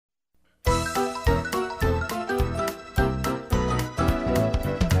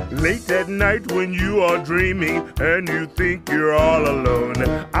Late at night when you are dreaming and you think you're all alone,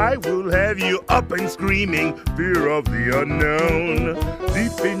 I will have you up and screaming, fear of the unknown.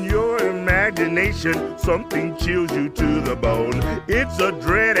 Deep in your imagination, something chills you to the bone. It's a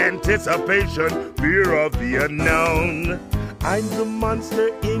dread anticipation, fear of the unknown. I'm the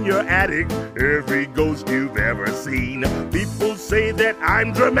monster in your attic, every ghost you've ever seen. People say that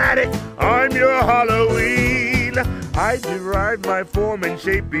I'm dramatic, I'm your Halloween. I derive my form and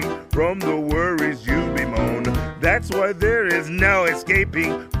shaping from the worries you bemoan. That's why there is no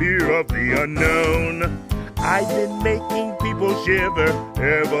escaping fear of the unknown. I've been making people shiver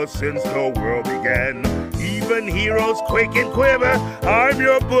ever since the world began. Even heroes quake and quiver, I'm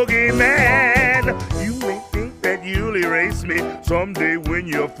your boogeyman. You may think that you'll erase me someday when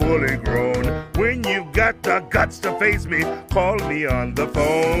you're fully grown. When you've got the guts to face me, call me on the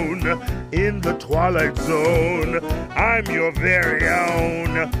phone. In the twilight zone, I'm your very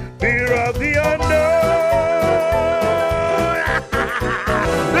own fear of the unknown.